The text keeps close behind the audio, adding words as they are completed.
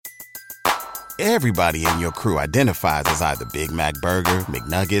Everybody in your crew identifies as either Big Mac Burger,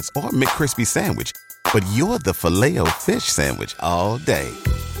 McNuggets, or McCrispy Sandwich. But you're the Filet-O-Fish Sandwich all day.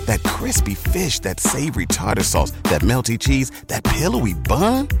 That crispy fish, that savory tartar sauce, that melty cheese, that pillowy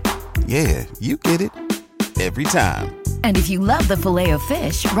bun. Yeah, you get it. Every time. And if you love the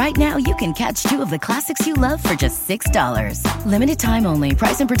Filet-O-Fish, right now you can catch two of the classics you love for just $6. Limited time only.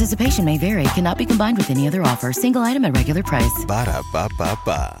 Price and participation may vary. Cannot be combined with any other offer. Single item at regular price.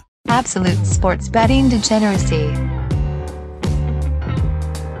 Ba-da-ba-ba-ba. Absolute sports betting degeneracy.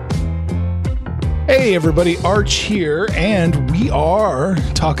 Hey everybody, Arch here, and we are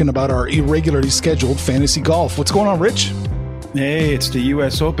talking about our irregularly scheduled fantasy golf. What's going on, Rich? Hey, it's the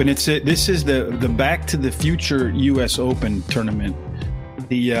U.S. Open. This is the Back to the Future U.S. Open tournament.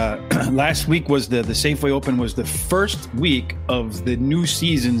 The last week was the Safeway Open was the first week of the new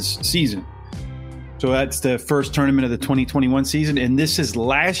season. So that's the first tournament of the 2021 season, and this is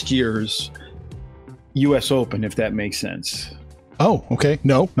last year's U.S. Open, if that makes sense. Oh, okay.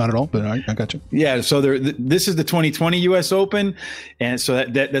 No, not at all, but I got you. Yeah, so this is the 2020 U.S. Open, and so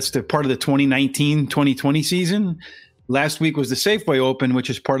that's the part of the 2019-2020 season. Last week was the Safeway Open, which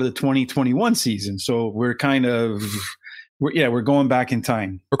is part of the 2021 season. So we're going back in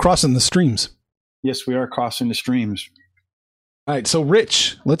time. We're crossing the streams. Yes, we are crossing the streams. All right, so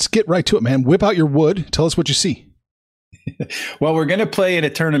Rich, let's get right to it, man. Whip out your wood. Tell us what you see. Well, we're going to play in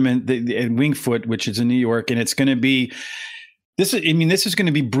a tournament in Winged Foot, which is in New York, and it's going to be this is going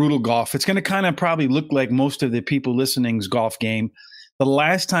to be brutal golf. It's going to kind of probably look like most of the people listening's golf game. The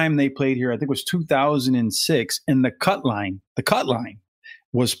last time they played here, I think, was 2006, and the cut line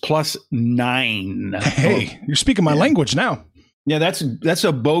was +9. Hey, you're speaking my language now. Yeah, that's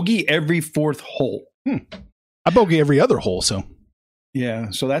a bogey every fourth hole. I bogey every other hole, so. Yeah,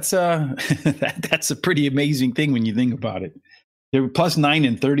 so that's that's a pretty amazing thing when you think about it. They were +9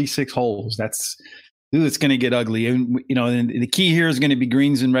 in 36 holes. It's going to get ugly. And and the key here is going to be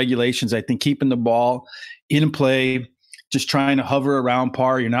greens and regulations. I think keeping the ball in play, just trying to hover around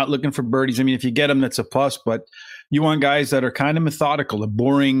par. You're not looking for birdies. I mean, if you get them, that's a plus. But you want guys that are kind of methodical,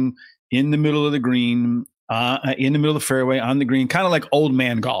 boring in the middle of the green, in the middle of the fairway, on the green, kind of like old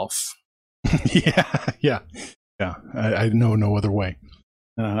man golf. Yeah. I know no other way.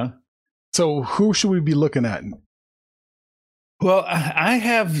 So who should we be looking at? Well, I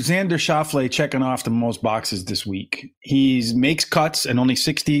have Xander Schauffele checking off the most boxes this week. He makes cuts, and only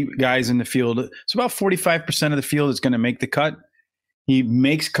 60 guys in the field. So about 45% of the field is going to make the cut. He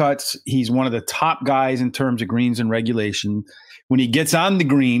makes cuts. He's one of the top guys in terms of greens and regulation. When he gets on the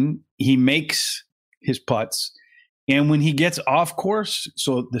green, he makes his putts. And when he gets off course,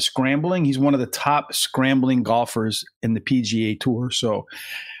 so the scrambling, he's one of the top scrambling golfers in the PGA Tour. So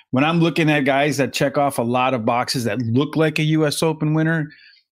when I'm looking at guys that check off a lot of boxes that look like a U.S. Open winner,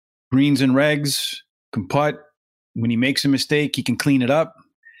 greens and regs, can putt. When he makes a mistake, he can clean it up.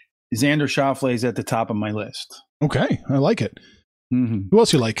 Xander Schauffele is at the top of my list. Okay, I like it. Mm-hmm. Who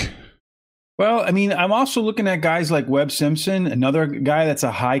else you like? Well, I mean, I'm also looking at guys like Webb Simpson, another guy that's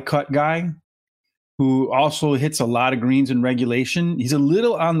a high cut guy who also hits a lot of greens and regulation. He's a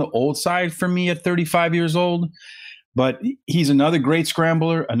little on the old side for me at 35 years old. But he's another great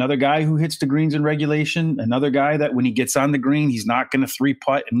scrambler, another guy who hits the greens in regulation, another guy that when he gets on the green, he's not going to three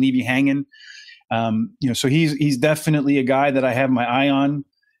putt and leave you hanging. So he's definitely a guy that I have my eye on.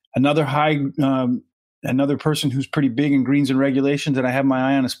 Another person who's pretty big in greens and regulations that I have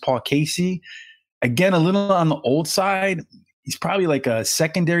my eye on is Paul Casey. Again, a little on the old side. He's probably like a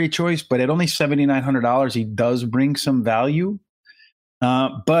secondary choice, but at only $7,900, he does bring some value.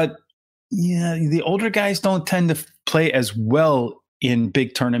 But yeah, the older guys don't tend to play as well in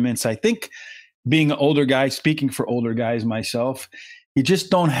big tournaments. I think being an older guy, speaking for older guys myself, you just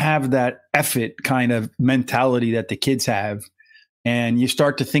don't have that effort kind of mentality that the kids have. And you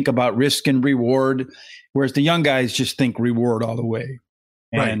start to think about risk and reward, whereas the young guys just think reward all the way.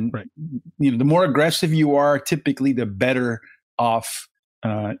 And right. The more aggressive you are, typically the better off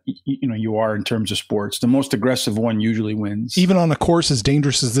you are in terms of sports. The most aggressive one usually wins. Even on a course as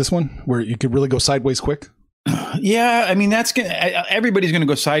dangerous as this one, where you could really go sideways quick? Yeah, I mean, everybody's going to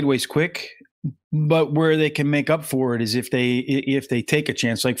go sideways quick, but where they can make up for it is if they take a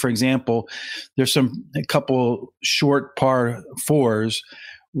chance. Like, for example, there's a couple short par fours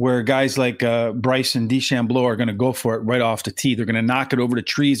where guys like Bryson DeChambeau are going to go for it right off the tee. They're going to knock it over the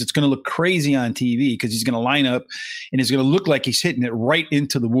trees. It's going to look crazy on TV because he's going to line up and it's going to look like he's hitting it right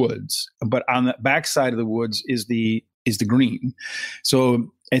into the woods. But on the backside of the woods is the green.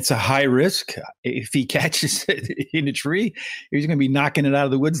 So it's a high risk. If he catches it in a tree, he's going to be knocking it out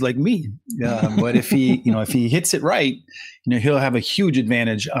of the woods like me. But if he hits it right, he'll have a huge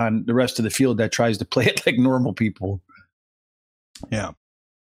advantage on the rest of the field that tries to play it like normal people. Yeah.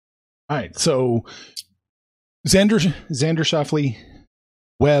 All right. So Xander Schauffele,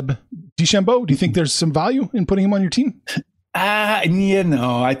 Webb, DeChambeau, do you think there's some value in putting him on your team?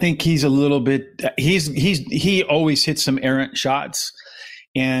 I think he's a little bit. He always hits some errant shots.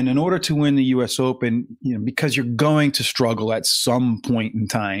 And in order to win the U.S. Open, because you're going to struggle at some point in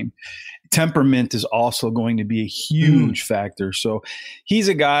time, temperament is also going to be a huge factor. So he's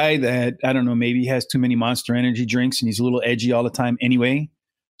a guy that, I don't know, maybe he has too many Monster Energy drinks and he's a little edgy all the time anyway.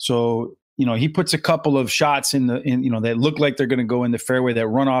 So, he puts a couple of shots in that look like they're going to go in the fairway that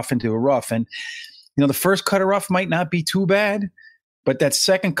run off into a rough. And, the first cut of rough might not be too bad, but that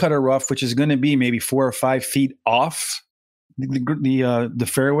second cut of rough, which is going to be maybe 4 or 5 feet off the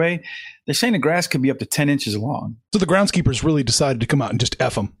fairway, they're saying the grass could be up to 10 inches long. So the groundskeepers really decided to come out and just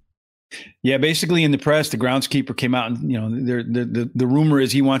F them. Yeah, basically in the press, the groundskeeper came out and, the rumor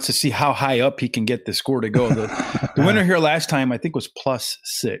is he wants to see how high up he can get the score to go. The winner here last time, I think, was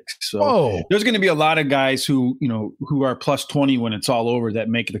 +6. So there's going to be a lot of guys who are +20 when it's all over that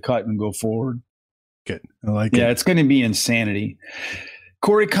make the cut and go forward. Good. I like it. Yeah, it's going to be insanity.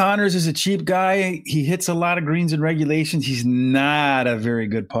 Corey Connors is a cheap guy. He hits a lot of greens and regulations. He's not a very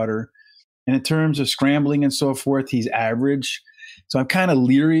good putter. And in terms of scrambling and so forth, he's average. So I'm kind of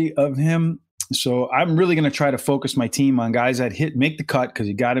leery of him. So I'm really going to try to focus my team on guys that make the cut, because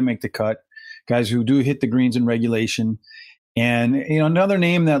you got to make the cut, guys who do hit the greens in regulation. And, another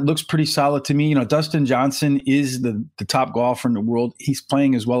name that looks pretty solid to me, Dustin Johnson is the top golfer in the world. He's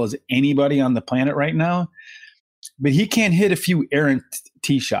playing as well as anybody on the planet right now, but he can't hit a few errant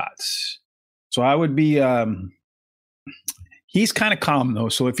tee shots. So I would be, he's kind of calm though.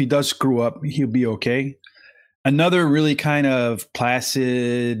 So if he does screw up, he'll be okay. Another really kind of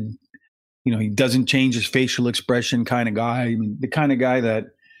placid, he doesn't change his facial expression kind of guy. I mean, the kind of guy that,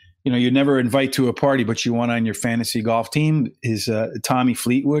 you never invite to a party, but you want on your fantasy golf team is Tommy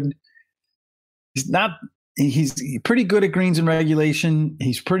Fleetwood. He's pretty good at greens and regulation.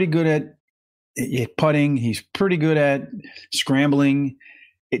 He's pretty good at putting. He's pretty good at scrambling.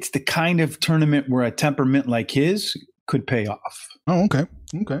 It's the kind of tournament where a temperament like his could pay off. Oh, okay.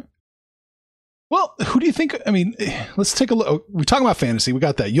 Okay. Well, who do you think? I mean, let's take a look. We're talking about fantasy. We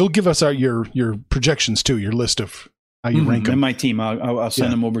got that. You'll give us your projections too, your list of how you rank them. And my team, I'll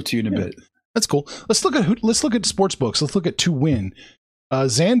send them over to you in a bit. That's cool. Let's look at sports books. Let's look at to win.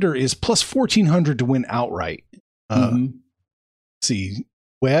 Xander is plus 1,400 to win outright. Let's see,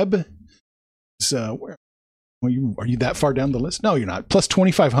 Webb is where are you that far down the list? No, you're not. Plus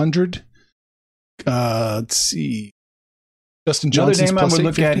 2,500. Let's see. Justin Johnson's another name plus I would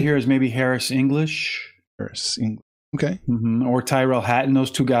look at here is maybe Harris English. Okay. Or Tyrell Hatton. Those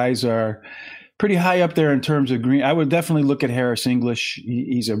two guys are pretty high up there in terms of green. I would definitely look at Harris English.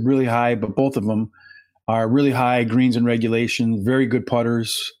 He's a really high, but both of them are really high greens and regulation, very good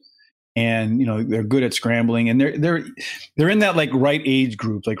putters. And, they're good at scrambling, and they're in that like right age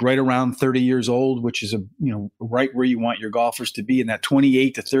group, like right around 30 years old, which is right where you want your golfers to be in that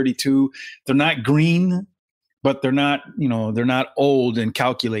 28 to 32. They're not green, but they're not old and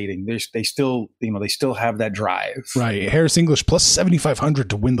calculating. They still have that drive. Right. Harris English plus 7,500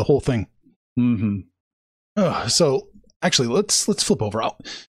 to win the whole thing. So actually, let's flip over.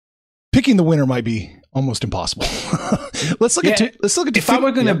 Picking the winner might be almost impossible. Let's look at. If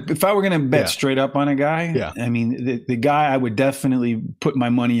I were gonna bet straight up on a guy, I mean, the guy I would definitely put my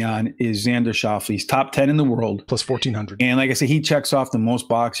money on is Xander Schauffele. He's top 10 in the world, plus 1,400. And like I said, he checks off the most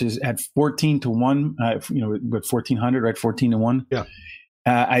boxes at 14-1. With 1,400, right? 14-1. Yeah.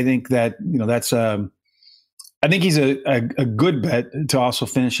 I think that that's I think he's a good bet to also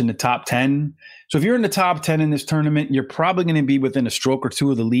finish in the top 10. So if you're in the top 10 in this tournament, you're probably going to be within a stroke or two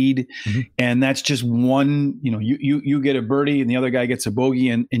of the lead. And that's just one, you get a birdie and the other guy gets a bogey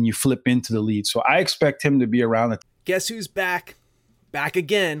and you flip into the lead. So I expect him to be around. Guess who's back? Back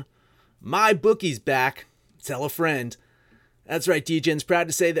again. My bookie's back. Tell a friend. That's right, DJ's proud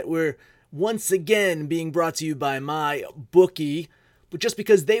to say that we're once again being brought to you by My Bookie. But just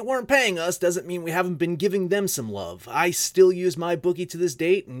because they weren't paying us doesn't mean we haven't been giving them some love. I still use My Bookie to this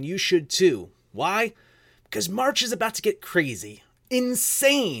date, and you should too. Why? Because March is about to get crazy.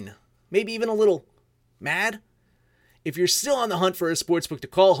 Insane. Maybe even a little mad. If you're still on the hunt for a sportsbook to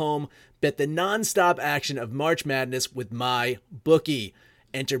call home, bet the non-stop action of March Madness with My Bookie.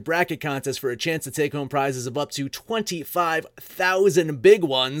 Enter bracket contests for a chance to take home prizes of up to 25,000 big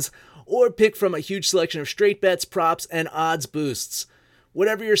ones, or pick from a huge selection of straight bets, props, and odds boosts.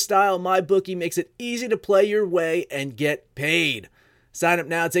 Whatever your style, MyBookie makes it easy to play your way and get paid. Sign up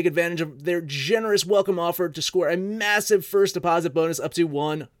now, take advantage of their generous welcome offer to score a massive first deposit bonus up to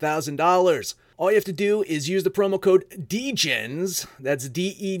 $1,000. All you have to do is use the promo code DEGENS, that's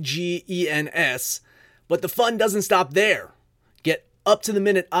DEGENS, but the fun doesn't stop there. Get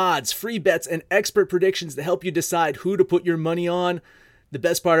up-to-the-minute odds, free bets, and expert predictions to help you decide who to put your money on. The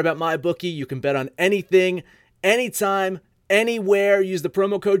best part about MyBookie, you can bet on anything, anytime, anywhere. Use the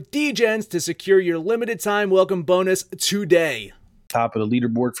promo code DEGENS to secure your limited time welcome bonus today. Top of the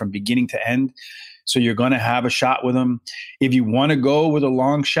leaderboard from beginning to end. So you're going to have a shot with him. If you want to go with a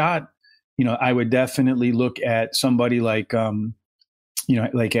long shot, I would definitely look at somebody like,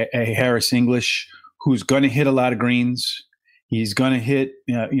 like a Harris English, who's going to hit a lot of greens. He's going to hit,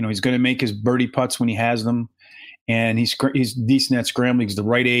 he's going to make his birdie putts when he has them. And he's decent at scrambling. He's the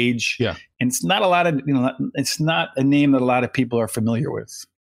right age. Yeah. And it's not a lot of, it's not a name that a lot of people are familiar with.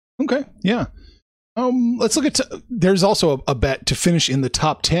 Okay. Yeah. Let's look at, there's also a bet to finish in the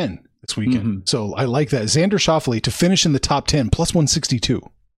top 10 this weekend. Mm-hmm. So I like that. Xander Schauffele to finish in the top 10 plus 162.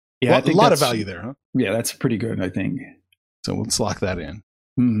 Yeah. A lot of value there, huh? Yeah. That's pretty good, I think. So let's lock that in.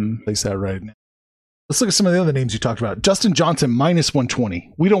 Mm-hmm. Place that right now. Let's look at some of the other names you talked about. Justin Johnson, minus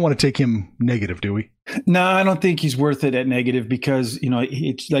 120. We don't want to take him negative, do we? No, I don't think he's worth it at negative because,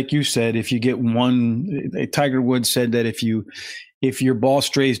 it's like you said, if you get one, Tiger Woods said that if your ball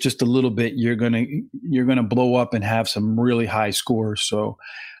strays just a little bit, you're gonna blow up and have some really high scores. So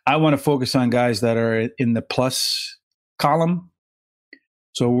I want to focus on guys that are in the plus column.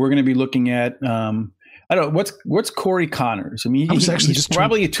 So we're going to be looking at, I don't know, what's Corey Connors? I mean, he's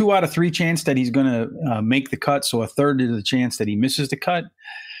probably a 2 out of 3 chance that he's going to make the cut. So a third of the chance that he misses the cut.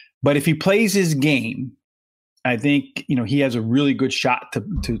 But if he plays his game, I think, he has a really good shot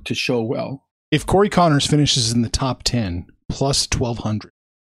to show well. If Corey Connors finishes in the top 10, plus 1,200.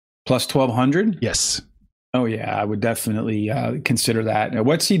 Plus 1,200? Yes. Oh, yeah. I would definitely consider that. Now,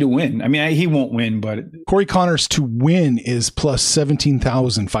 what's he to win? I mean, he won't win, but Corey Connors to win is plus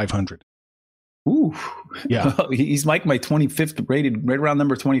 17,500. Ooh. Yeah. Well, he's like my 25th rated, right around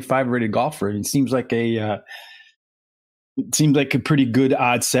number 25 rated golfer. It seems like a pretty good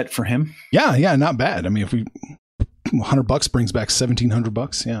odd set for him. Yeah. Not bad. I mean, if $100 brings back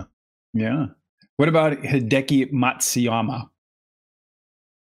 $1,700. Yeah. Yeah. What about Hideki Matsuyama?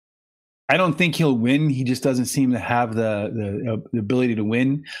 I don't think he'll win. He just doesn't seem to have the ability to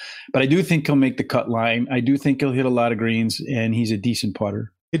win. But I do think he'll make the cut line. I do think he'll hit a lot of greens, and he's a decent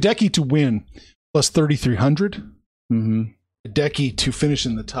putter. Hideki to win, plus 3,300. Mm-hmm. Hideki to finish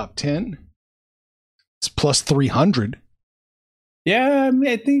in the top 10, it's plus 300. Yeah, I mean,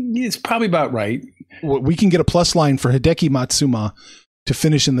 I think it's probably about right. We can get a plus line for Hideki Matsuyama to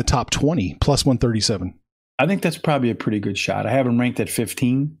finish in the top 20, plus 137. I think that's probably a pretty good shot. I have him ranked at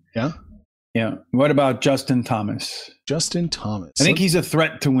 15. Yeah? Yeah. What about Justin Thomas? Justin Thomas. I think he's a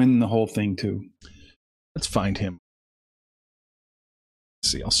threat to win the whole thing, too. Let's find him.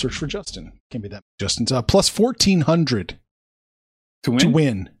 Let's see. I'll search for Justin. Can't be that. Justin's plus 1,400 to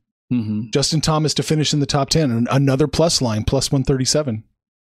win. Mm-hmm. Justin Thomas to finish in the top 10. Another plus line, plus 137.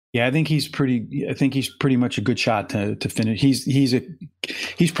 Yeah, I think he's pretty much a good shot to finish.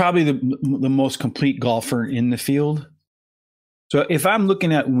 He's probably the most complete golfer in the field. So if I'm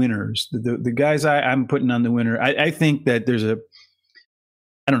looking at winners, the guys I'm putting on the winner, I think that there's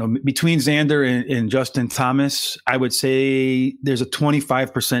I don't know, between Xander and Justin Thomas, I would say there's a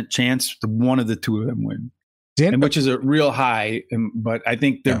 25% chance that one of the two of them win, which is a real high. But I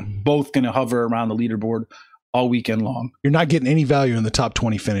think they're both going to hover around the leaderboard all weekend long. You're not getting any value in the top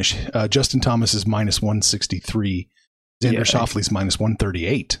 20 finish. Justin Thomas is minus 163. Xander Schauffele's minus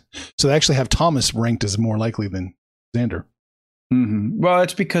 138. So they actually have Thomas ranked as more likely than Xander. Mm-hmm. Well,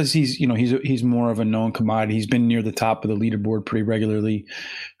 it's because he's more of a known commodity. He's been near the top of the leaderboard pretty regularly.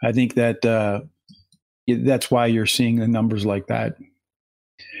 I think that that's why you're seeing the numbers like that.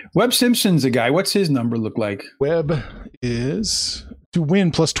 Webb Simpson's a guy. What's his number look like? Webb is to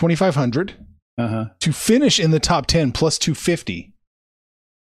win plus 2,500. Uh-huh. To finish in the top 10 plus 250.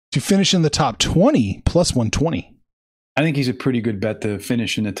 To finish in the top 20 plus 120. I think he's a pretty good bet to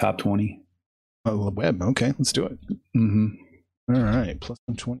finish in the top 20. Webb. Okay, let's do it. Mm-hmm. All right, plus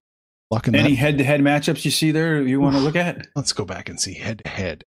 120. Locking Any head-to-head matchups you see there you want to look at? Let's go back and see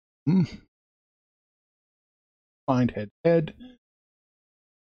head-to-head. Find head-to-head.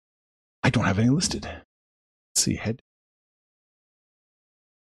 I don't have any listed. Let's see head.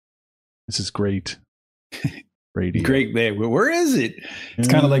 This is great. Great. Where is it? It's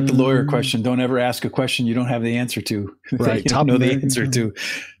kind of like the lawyer question. Don't ever ask a question you don't have the answer to. Right. You don't know the answer to.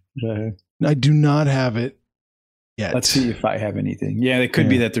 I do not have it. yet. Let's see if I have anything. Yeah, it could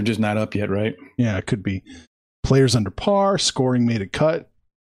be that they're just not up yet, right? Yeah, it could be. Players under par, scoring made a cut.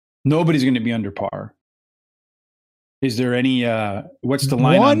 Nobody's going to be under par. Is there any, what's the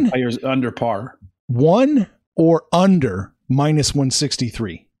line on players under par? 1 or under minus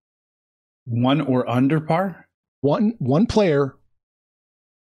 163. 1 or under par? One player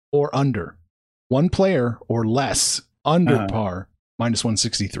or under. 1 player or less under par minus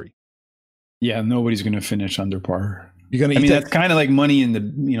 163. Yeah, nobody's going to finish under par. You're going to. That's kind of like money in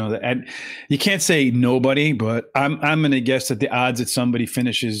the. You can't say nobody, but I'm going to guess that the odds that somebody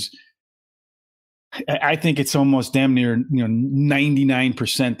finishes. I think it's almost damn near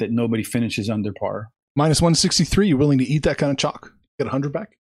 99% that nobody finishes under par. Minus 163. You willing to eat that kind of chalk? Get 100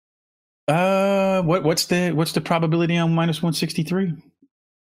 back? What's the probability on minus 163?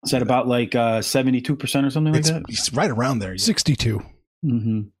 Is that about like 72% or something like that? It's right around there. 62.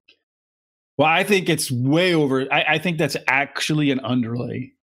 Mm-hmm. Well, I think it's way over. I think that's actually an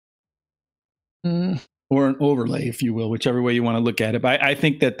underlay. Or an overlay, if you will, whichever way you want to look at it. But I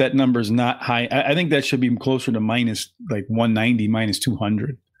think that number is not high. I think that should be closer to minus like 190, minus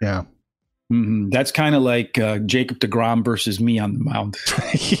 200. Yeah. Mm-hmm. That's kind of like Jacob deGrom versus me on the mound.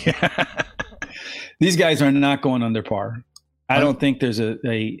 Yeah. These guys are not going under par. I don't think there's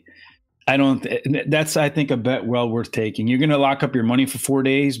that's, I think, a bet well worth taking. You're going to lock up your money for 4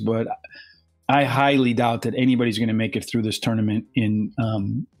 days, but I highly doubt that anybody's going to make it through this tournament in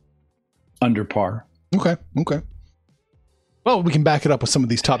under par. Okay. Well, we can back it up with some of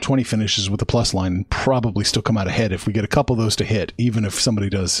these top 20 finishes with the plus line and probably still come out ahead if we get a couple of those to hit, even if somebody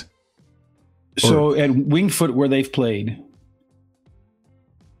does. So at Winged Foot, where they've played,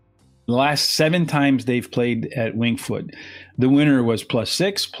 the last 7 times they've played at Winged Foot, the winner was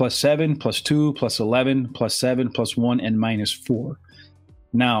 +6, +7, +2, +11, +7, +1, and -4.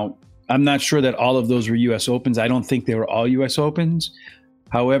 Now, I'm not sure that all of those were U.S. Opens. I don't think they were all U.S. Opens.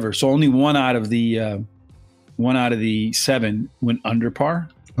 However, so only one out of the 7 went under par.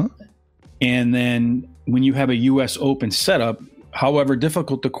 Huh? And then when you have a U.S. Open setup, however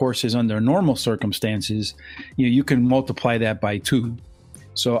difficult the course is under normal circumstances, you can multiply that by 2.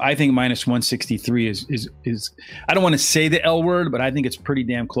 So I think minus 163 is I don't want to say the L word, but I think it's pretty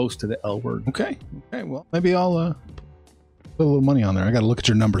damn close to the L word. Okay. Well, maybe I'll put a little money on there. I got to look at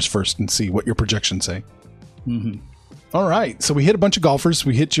your numbers first and see what your projections say. Mm-hmm. All right. So we hit a bunch of golfers.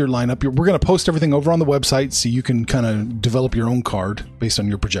 We hit your lineup. We're going to post everything over on the website so you can kind of develop your own card based on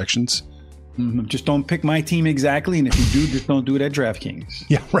your projections. Mm-hmm. Just don't pick my team exactly. And if you do, just don't do it at DraftKings.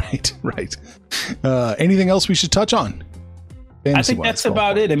 Yeah, right. Anything else we should touch on? I think that's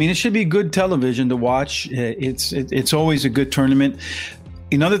about it. I mean, it should be good television to watch. It's always a good tournament.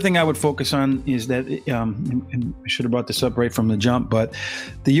 Another thing I would focus on is that, and I should have brought this up right from the jump, but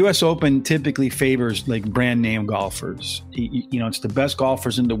the U.S. Open typically favors like brand name golfers. It's the best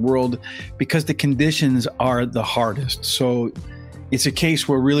golfers in the world because the conditions are the hardest. So it's a case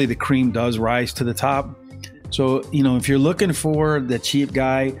where really the cream does rise to the top. So, if you're looking for the cheap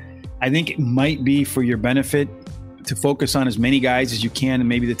guy, I think it might be for your benefit to focus on as many guys as you can in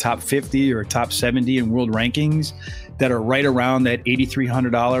maybe the top 50 or top 70 in world rankings that are right around that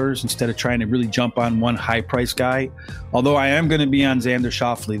 $8,300 instead of trying to really jump on one high price guy. Although I am going to be on Xander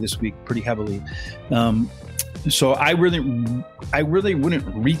Schauffele this week pretty heavily. So I really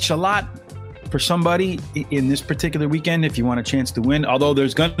wouldn't reach a lot for somebody in this particular weekend if you want a chance to win, although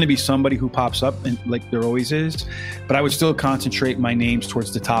there's going to be somebody who pops up, and like there always is, but I would still concentrate my names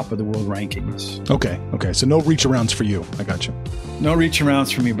towards the top of the world rankings. Okay. So no reach arounds for you. I got you. No reach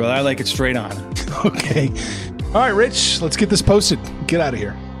arounds for me, brother. I like it straight on. Okay. All right, Rich, let's get this posted. Get out of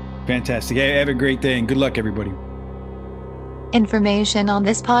here. Fantastic. Hey, have a great day and good luck, everybody. Information on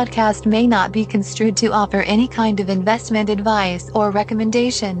this podcast may not be construed to offer any kind of investment advice or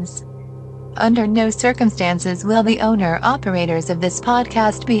recommendations. Under no circumstances will the owner-operators of this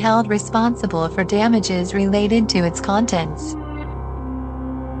podcast be held responsible for damages related to its contents.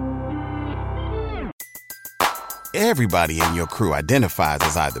 Everybody in your crew identifies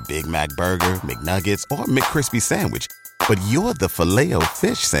as either Big Mac Burger, McNuggets, or McCrispy Sandwich. But you're the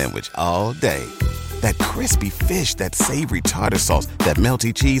Filet-O-Fish Sandwich all day. That crispy fish, that savory tartar sauce, that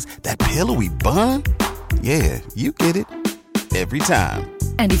melty cheese, that pillowy bun. Yeah, you get it. Every time.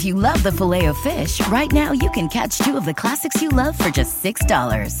 And if you love the Filet-O-Fish, right now you can catch 2 of the classics you love for just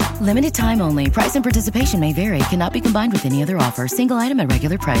 $6. Limited time only. Price and participation may vary. Cannot be combined with any other offer. Single item at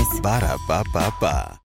regular price. Ba-da-ba-ba-ba.